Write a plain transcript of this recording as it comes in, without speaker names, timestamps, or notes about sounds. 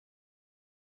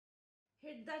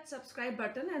Hit that subscribe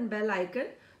button and bell icon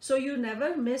so you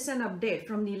never miss an update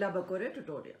from Neela Bakore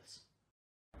tutorials.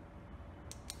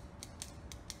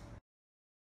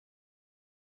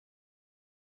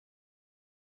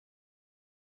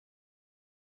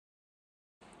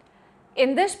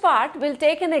 In this part, we'll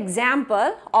take an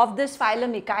example of this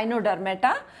phylum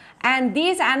Echinodermata, and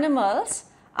these animals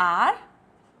are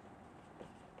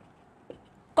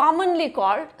commonly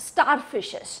called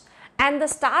starfishes, and the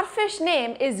starfish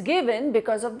name is given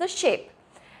because of the shape,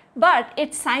 but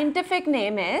its scientific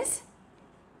name is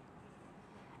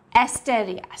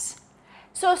Asterias.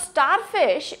 So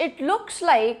starfish, it looks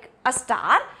like a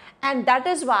star, and that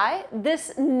is why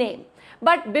this name.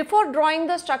 But before drawing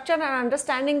the structure and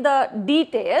understanding the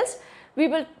details, we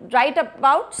will write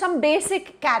about some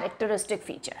basic characteristic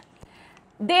feature.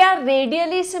 They are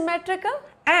radially symmetrical,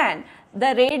 and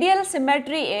the radial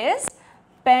symmetry is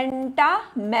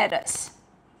pentamerous.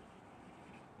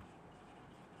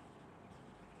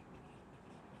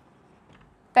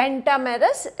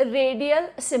 Pentamerous radial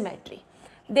symmetry.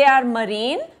 They are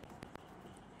marine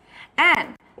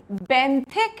and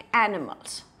benthic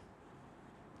animals.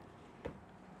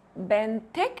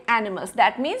 Benthic animals,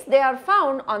 that means they are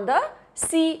found on the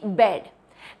sea bed.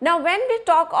 Now when we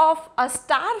talk of a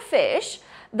starfish,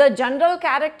 the general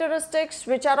characteristics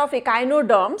which are of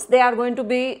echinoderms, they are going to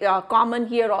be common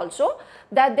here also,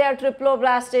 that they are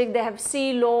triploblastic, they have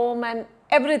coelom, and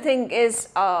everything is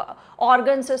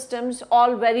organ systems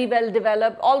all very well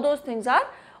developed. All those things are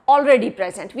already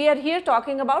present. We are here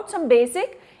talking about some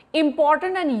basic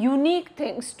important and unique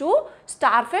things to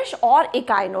starfish or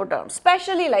echinoderms,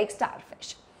 especially like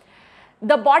starfish.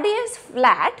 The body is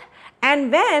flat, and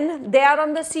when they are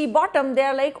on the sea bottom, they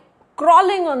are like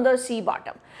crawling on the sea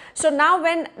bottom. So now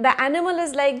when the animal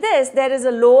is like this, there is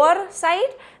a lower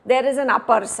side, there is an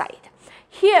upper side.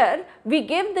 Here we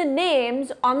give the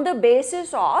names on the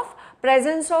basis of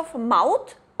presence of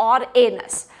mouth or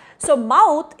anus. So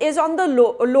mouth is on the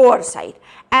lower side,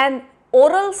 and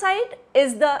oral side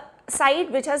is the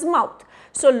side which has mouth.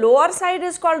 So lower side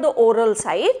is called the oral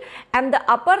side, and the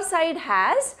upper side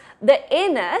has the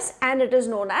anus, and it is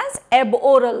known as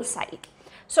aboral side.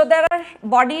 So there are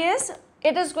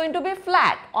it is going to be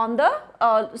flat on the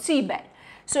seabed.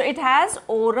 So it has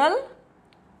oral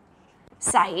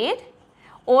side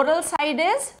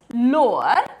is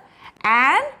lower,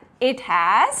 and it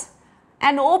has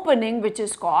an opening which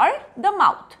is called the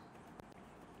mouth.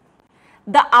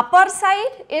 The upper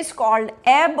side is called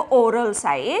aboral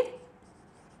side.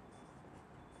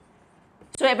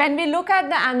 So when we look at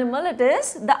the animal, it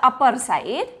is the upper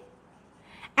side,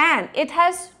 and it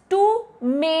has two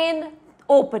main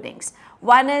openings.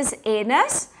 One is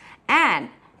anus, and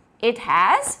it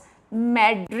has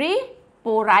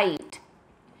madreporite.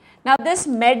 Now this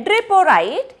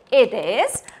madreporite, it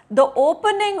is the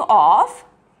opening of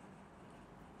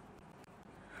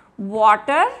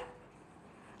water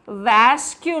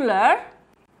vascular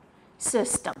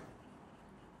system.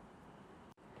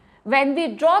 When we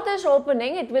draw this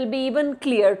opening, it will be even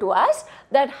clear to us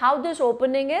that how this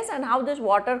opening is and how this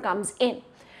water comes in.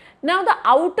 Now the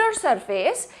outer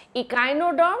surface,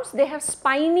 echinoderms, they have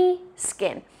spiny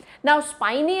skin. Now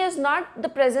spiny is not the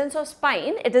presence of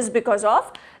spine, it is because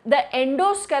of the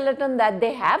endoskeleton that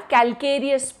they have,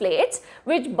 calcareous plates,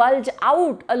 which bulge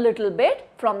out a little bit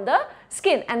from the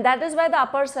skin, and that is why the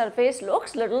upper surface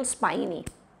looks little spiny.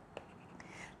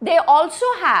 They also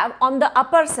have on the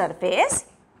upper surface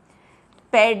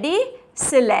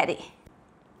pedicellary.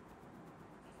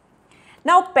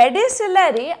 Now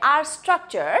pedicellary are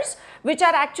structures which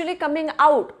are actually coming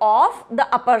out of the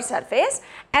upper surface,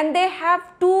 and they have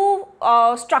two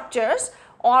structures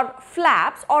or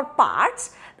flaps or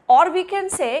parts, or we can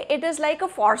say it is like a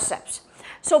forceps.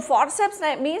 So forceps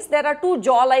means there are two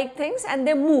jaw-like things, and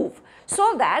they move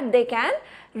so that they can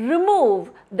remove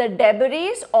the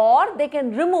debris, or they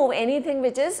can remove anything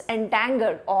which is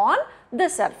entangled on the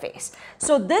surface.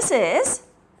 So this is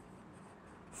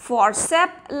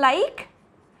forceps-like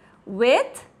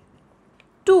with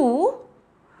two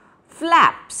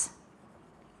flaps.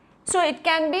 So it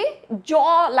can be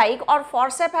jaw-like, or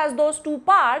forceps has those two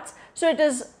parts, so it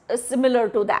is similar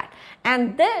to that,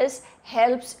 and this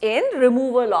helps in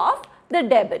removal of the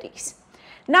debris.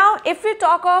 Now if we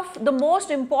talk of the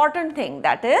most important thing,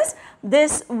 that is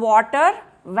this water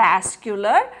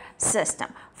vascular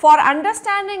system. For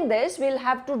understanding this, we will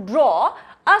have to draw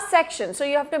a section. So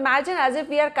you have to imagine as if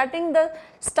we are cutting the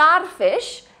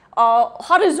starfish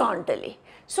horizontally,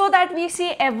 so that we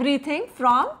see everything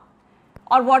from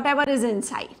or whatever is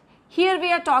inside. Here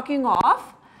we are talking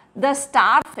of the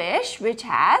starfish which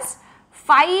has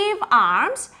 5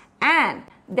 arms and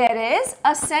there is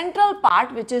a central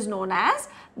part which is known as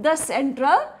the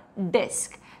central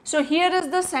disc. So here is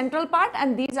the central part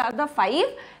and these are the 5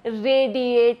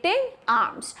 radiating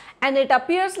arms and it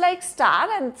appears like star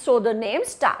and so the name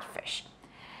starfish.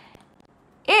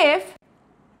 If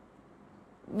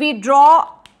we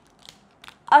draw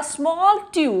a small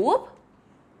tube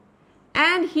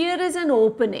and here is an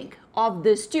opening of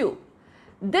this tube.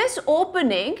 This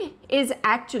opening is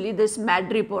actually this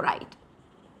madreporite.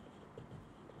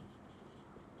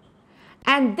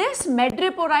 And this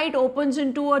madreporite opens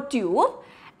into a tube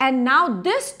and now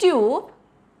this tube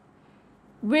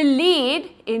will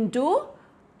lead into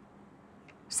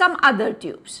some other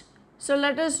tubes. So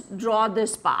let us draw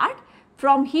this part.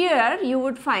 From here you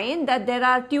would find that there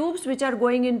are tubes which are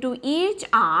going into each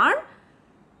arm.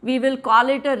 We will call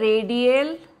it a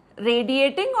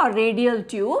radiating or radial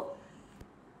tube,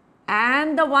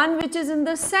 and the one which is in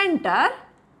the center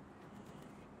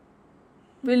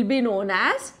will be known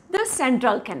as the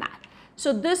central canal.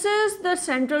 So this is the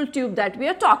central tube that we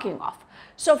are talking of.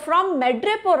 So from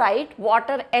madreporite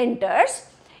water enters,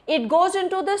 it goes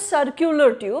into the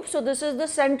circular tube. So this is the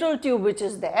central tube which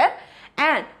is there,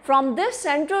 and from this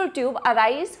central tube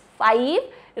arise 5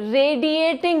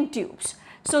 radiating tubes.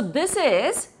 So this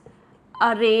is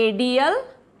a radial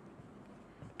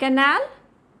canal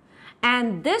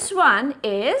and this one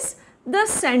is the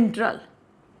central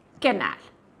canal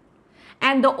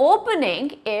and the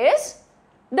opening is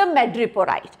the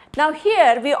madreporite. Now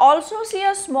here we also see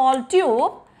a small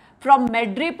tube from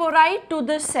madreporite to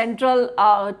the central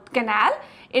canal.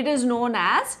 It is known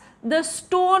as the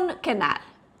stone canal.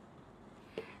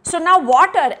 So now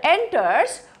water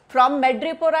enters from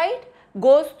madreporite,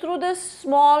 goes through this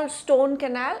small stone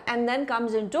canal and then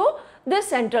comes into the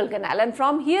central canal, and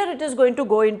from here it is going to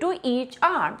go into each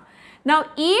arm. Now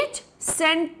each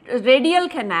radial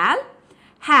canal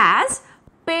has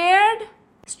paired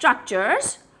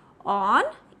structures on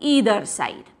either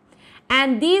side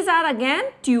and these are again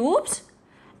tubes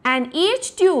and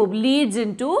each tube leads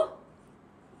into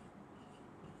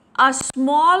a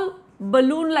small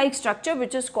balloon like structure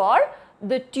which is called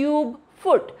the tube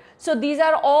foot. So these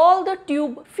are all the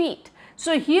tube feet.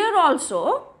 So here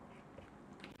also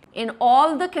in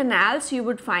all the canals you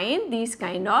would find these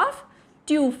kind of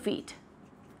tube feet.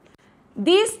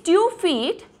 These tube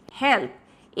feet help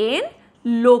in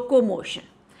locomotion.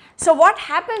 So what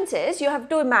happens is you have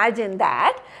to imagine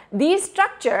that these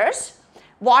structures,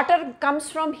 water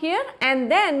comes from here and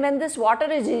then when this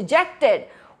water is ejected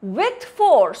with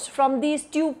force from these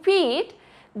tube feet,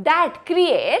 that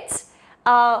creates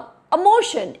a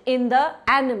motion in the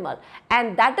animal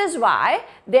and that is why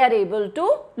they are able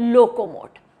to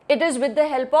locomote. It is with the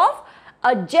help of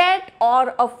a jet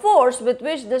or a force with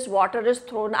which this water is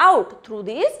thrown out through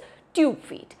these tube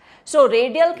feet. So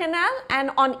radial canal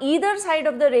and on either side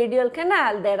of the radial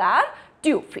canal there are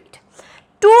tube feet.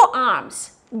 2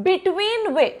 arms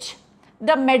between which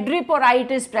the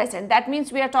madreporite is present. That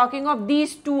means we are talking of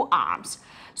these 2 arms.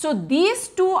 So these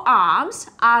 2 arms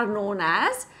are known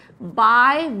as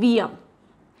bivium.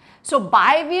 So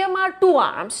bivium are 2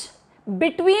 arms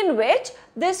between which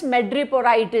this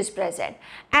madreporite is present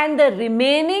and the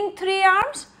remaining 3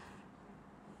 arms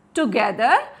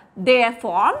together they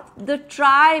form the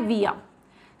trivium.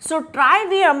 So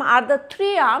trivium are the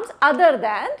 3 arms other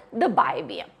than the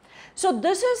bivium. So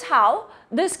this is how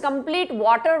this complete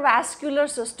water vascular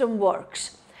system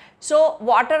works. So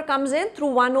water comes in through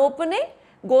one opening,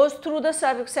 goes through the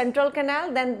central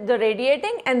canal, then the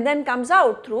radiating and then comes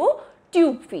out through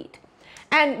tube feet.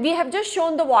 And we have just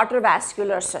shown the water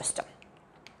vascular system.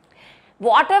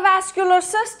 Water vascular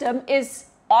system is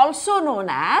also known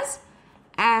as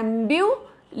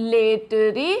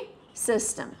ambulatory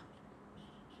system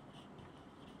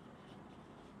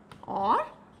or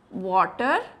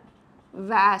water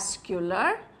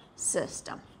vascular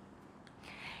system.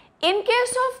 In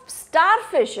case of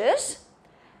starfishes,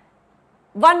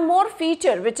 one more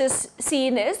feature which is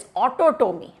seen is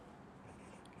autotomy.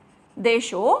 They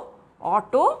show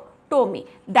autotomy.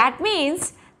 That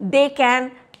means they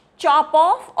can chop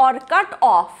off or cut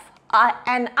off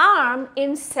an arm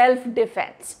in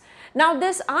self-defense. Now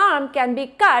this arm can be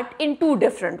cut in 2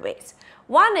 different ways.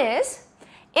 One is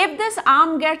if this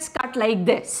arm gets cut like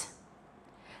this,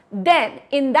 then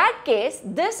in that case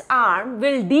this arm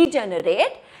will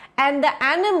degenerate and the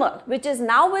animal which is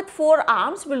now with 4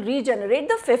 arms will regenerate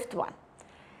the 5th one.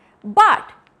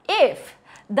 But if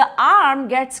the arm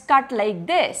gets cut like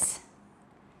this,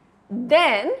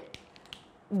 then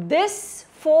this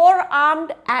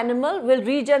 4-armed animal will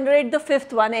regenerate the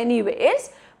 5th one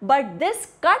anyways, but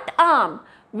this cut arm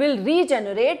will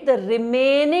regenerate the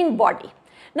remaining body.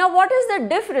 Now what is the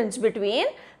difference between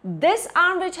this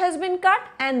arm which has been cut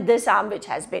and this arm which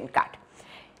has been cut?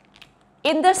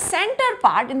 In the center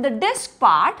part, in the disc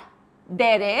part,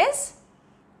 there is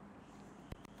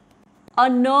a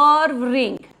nerve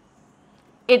ring.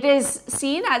 It is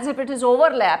seen as if it is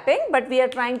overlapping, but we are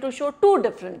trying to show two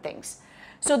different things.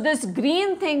 So this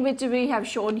green thing which we have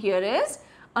shown here is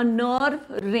a nerve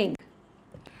ring.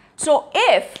 So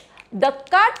if the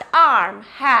cut arm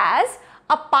has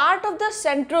a part of the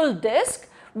central disc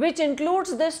which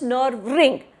includes this nerve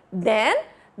ring, then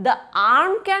the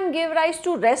arm can give rise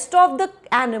to rest of the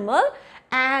animal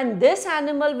and this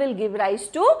animal will give rise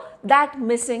to that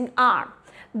missing arm.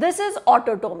 This is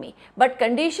autotomy, but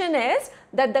condition is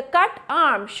that the cut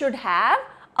arm should have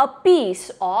a piece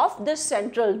of the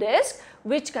central disc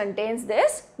which contains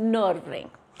this nerve ring.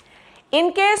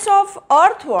 In case of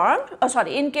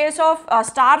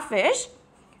starfish,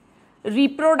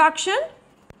 reproduction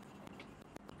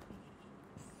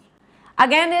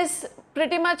again is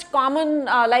pretty much common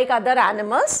like other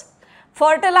animals.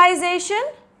 Fertilization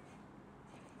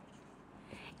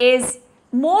is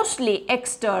mostly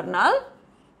external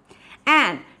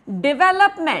and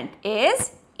development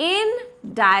is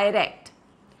indirect.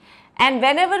 And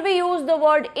whenever we use the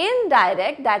word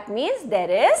indirect, that means there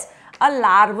is a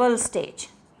larval stage.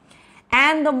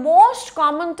 And the most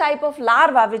common type of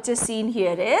larva which is seen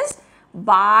here is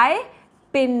Bipinnaria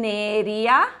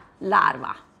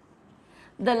larva.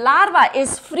 The larva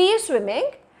is free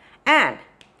swimming and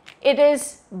it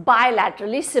is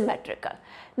bilaterally symmetrical.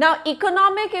 Now,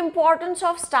 economic importance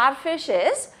of starfish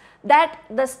is that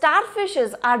the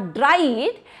starfishes are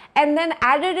dried and then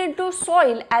added into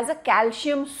soil as a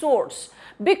calcium source,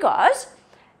 because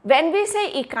when we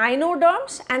say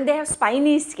echinoderms and they have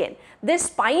spiny skin, this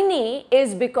spiny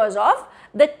is because of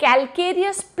the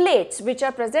calcareous plates which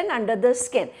are present under the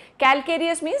skin.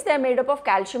 Calcareous means they are made up of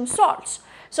calcium salts.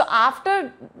 So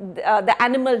after the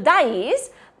animal dies,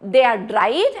 they are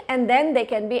dried and then they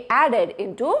can be added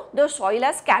into the soil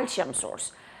as calcium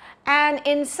source. And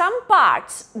in some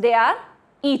parts they are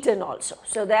eaten also,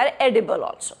 so they are edible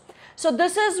also. So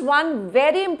this is one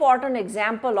very important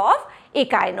example of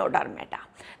Echinodermata.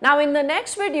 Now in the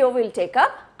next video we will take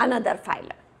up another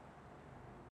phylum.